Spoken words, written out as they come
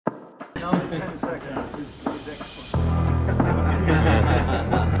Another 10 seconds is excellent.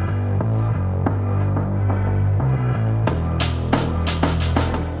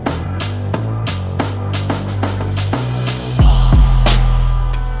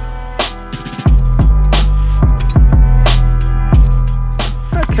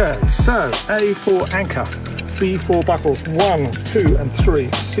 Okay, so A for anchor, B for buckles, 1, 2 and 3,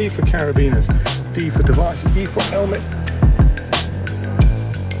 C for carabiners, D for device, E for helmet.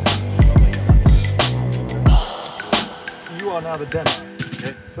 You are now the demo.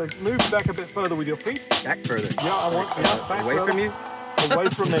 Okay. So move back a bit further with your feet. Back further. Yeah, I want back away further. From you. Away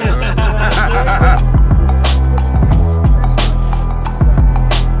from me.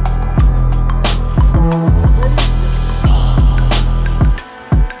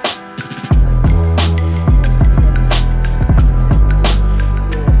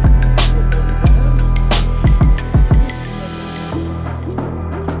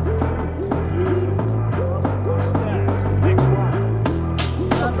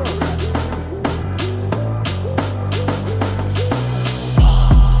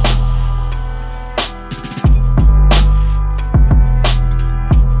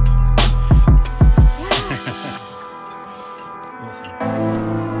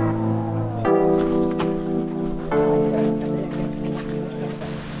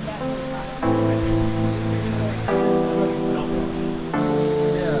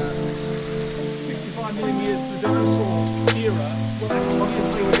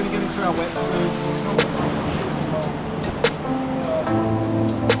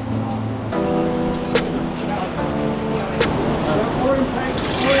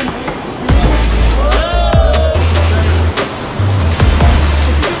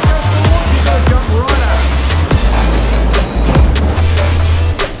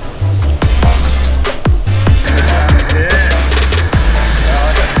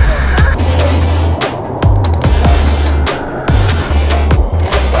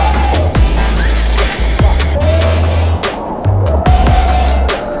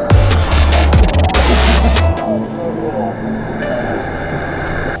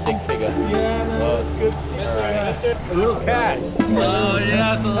 A little cat. Oh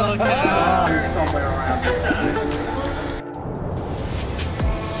yeah, it's a little cat. Somewhere around here.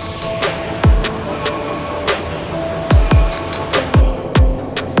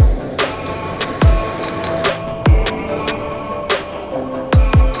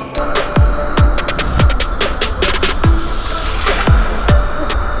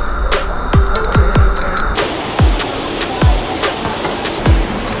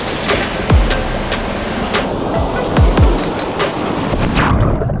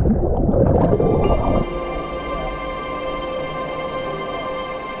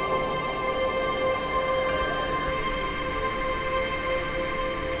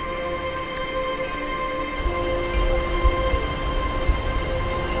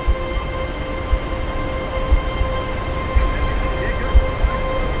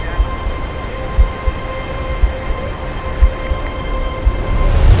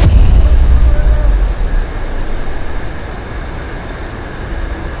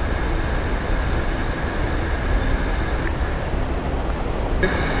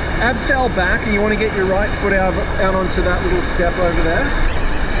 Abseil back, and you want to get your right foot out onto that little step over there.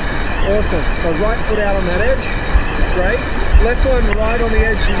 Awesome. So right foot out on that edge. Great. Left one right on the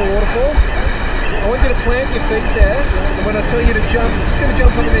edge of the waterfall. I want you to plant your feet there, and when I tell you to jump, you're just going to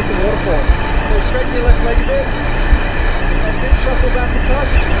jump underneath the waterfall. So straighten your left leg a bit. That's it. Shuffle back a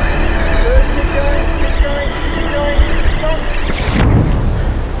touch. Good. Keep going. Keep going. Keep going. Stop.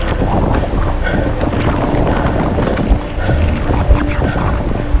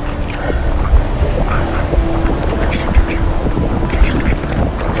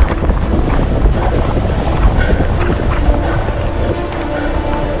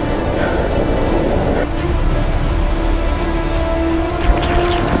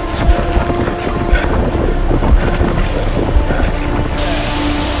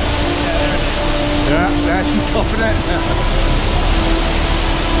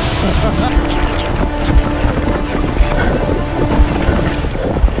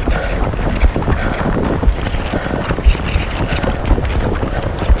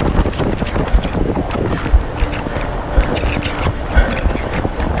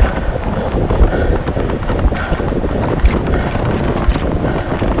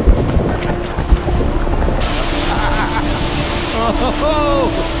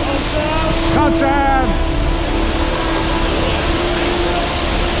 Come Sam!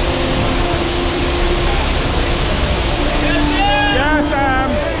 Yes, Sam!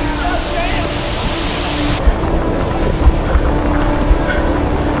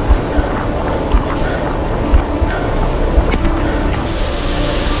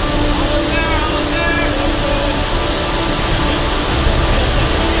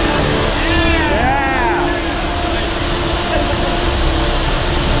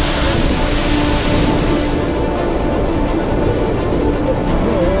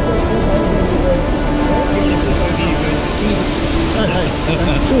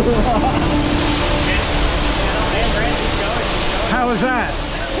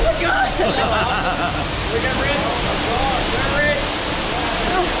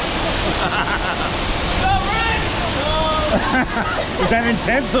 Is that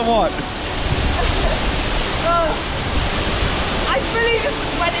intense or what? I fully just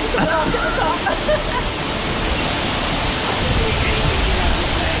went into the rock at the top.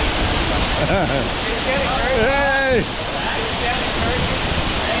 Hey!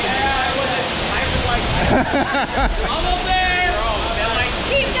 Almost there!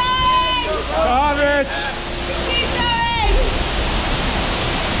 Keep going! Come on, Rich! Keep going!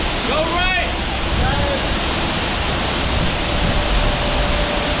 Go right!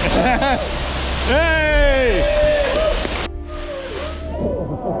 Hey!